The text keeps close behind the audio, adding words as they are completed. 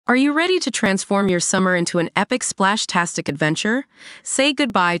Are you ready to transform your summer into an epic splash-tastic adventure? Say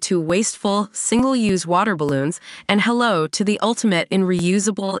goodbye to wasteful, single-use water balloons and hello to the ultimate in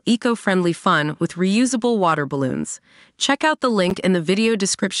reusable, eco-friendly fun with reusable water balloons. Check out the link in the video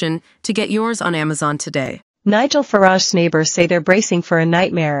description to get yours on Amazon today. Nigel Farage's neighbors say they're bracing for a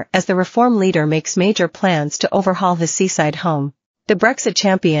nightmare as the Reform leader makes major plans to overhaul his seaside home. The Brexit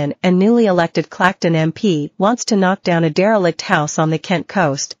champion and newly elected Clacton MP wants to knock down a derelict house on the Kent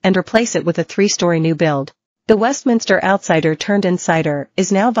coast and replace it with a 3-story new build. The Westminster outsider turned insider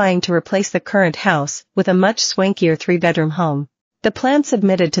is now vying to replace the current house with a much swankier 3-bedroom home. The plan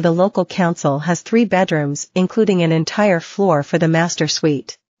submitted to the local council has 3 bedrooms, including an entire floor for the master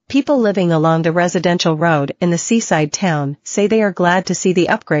suite. People living along the residential road in the seaside town say they are glad to see the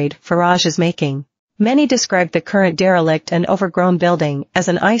upgrade Farage is making. Many describe the current derelict and overgrown building as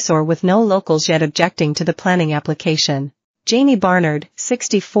an eyesore, with no locals yet objecting to the planning application. Janie Barnard,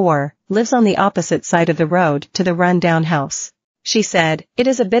 64, lives on the opposite side of the road to the run-down house. She said, "It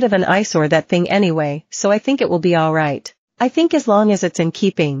is a bit of an eyesore, that thing anyway, so I think it will be alright. I think as long as it's in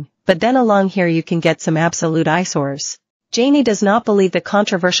keeping, but then along here you can get some absolute eyesores." Janie does not believe the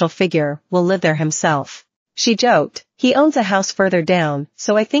controversial figure will live there himself. She joked, "He owns a house further down,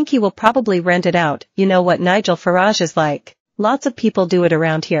 so I think he will probably rent it out. You know what Nigel Farage is like. Lots of people do it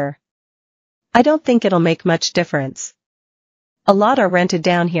around here. I don't think it'll make much difference. A lot are rented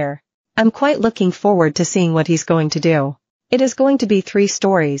down here. I'm quite looking forward to seeing what he's going to do. It is going to be 3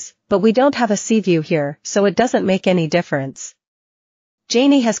 stories, but we don't have a sea view here, so it doesn't make any difference."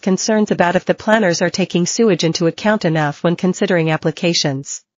 Janie has concerns about if the planners are taking sewage into account enough when considering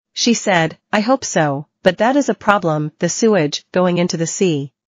applications. She said, "I hope so, but that is a problem, the sewage going into the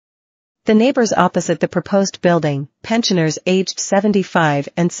sea." The neighbors opposite the proposed building, pensioners aged 75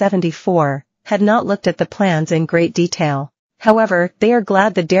 and 74, had not looked at the plans in great detail. However, they are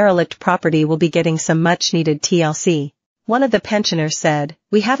glad the derelict property will be getting some much-needed TLC. One of the pensioners said,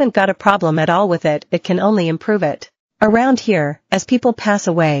 "We haven't got a problem at all with it, it can only improve it. Around here, as people pass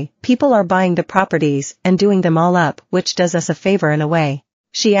away, people are buying the properties and doing them all up, which does us a favor in a way."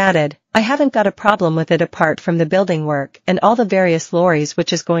 She added, "I haven't got a problem with it apart from the building work and all the various lorries,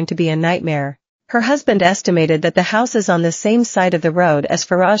 which is going to be a nightmare." Her husband estimated that the houses on the same side of the road as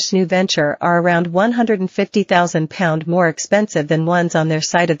Farage's new venture are around £150,000 more expensive than ones on their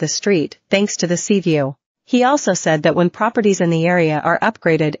side of the street, thanks to the sea view. He also said that when properties in the area are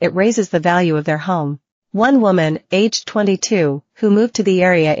upgraded, it raises the value of their home. One woman, aged 22, who moved to the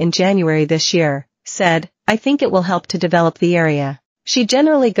area in January this year, said, "I think it will help to develop the area. She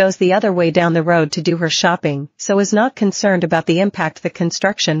generally goes the other way down the road to do her shopping, so is not concerned about the impact the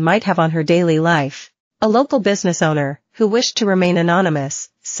construction might have on her daily life." A local business owner, who wished to remain anonymous,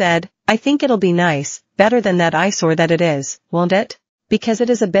 said, "I think it'll be nice, better than that eyesore that it is, won't it? Because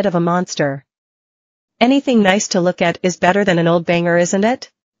it is a bit of a monster. Anything nice to look at is better than an old banger, isn't it?"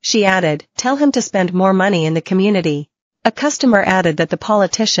 She added, "Tell him to spend more money in the community." A customer added that the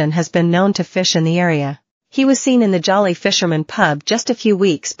politician has been known to fish in the area. He was seen in the Jolly Fisherman pub just a few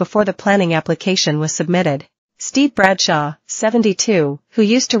weeks before the planning application was submitted. Steve Bradshaw, 72, who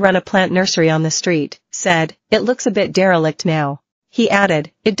used to run a plant nursery on the street, said, "It looks a bit derelict now." He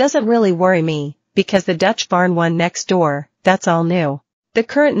added, "It doesn't really worry me, because the Dutch barn one next door, that's all new. The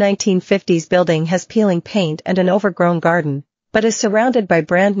current 1950s building has peeling paint and an overgrown garden, but is surrounded by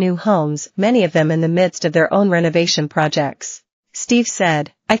brand new homes, many of them in the midst of their own renovation projects." Steve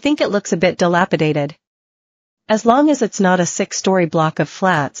said, "I think it looks a bit dilapidated. As long as it's not a 6-story block of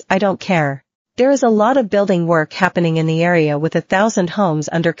flats, I don't care. There is a lot of building work happening in the area, with 1,000 homes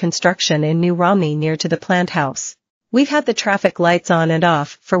under construction in New Romney near to the plant house. We've had the traffic lights on and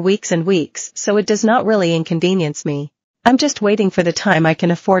off for weeks and weeks, so it does not really inconvenience me. I'm just waiting for the time I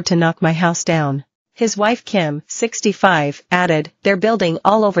can afford to knock my house down." His wife Kim, 65, added, "They're building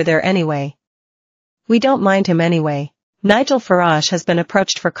all over there anyway. We don't mind him anyway." Nigel Farage has been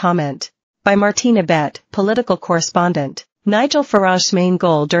approached for comment. By Martina Bett, political correspondent. Nigel Farage's main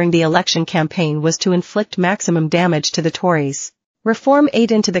goal during the election campaign was to inflict maximum damage to the Tories. Reform ate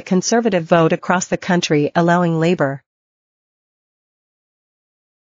into the Conservative vote across the country, allowing Labour,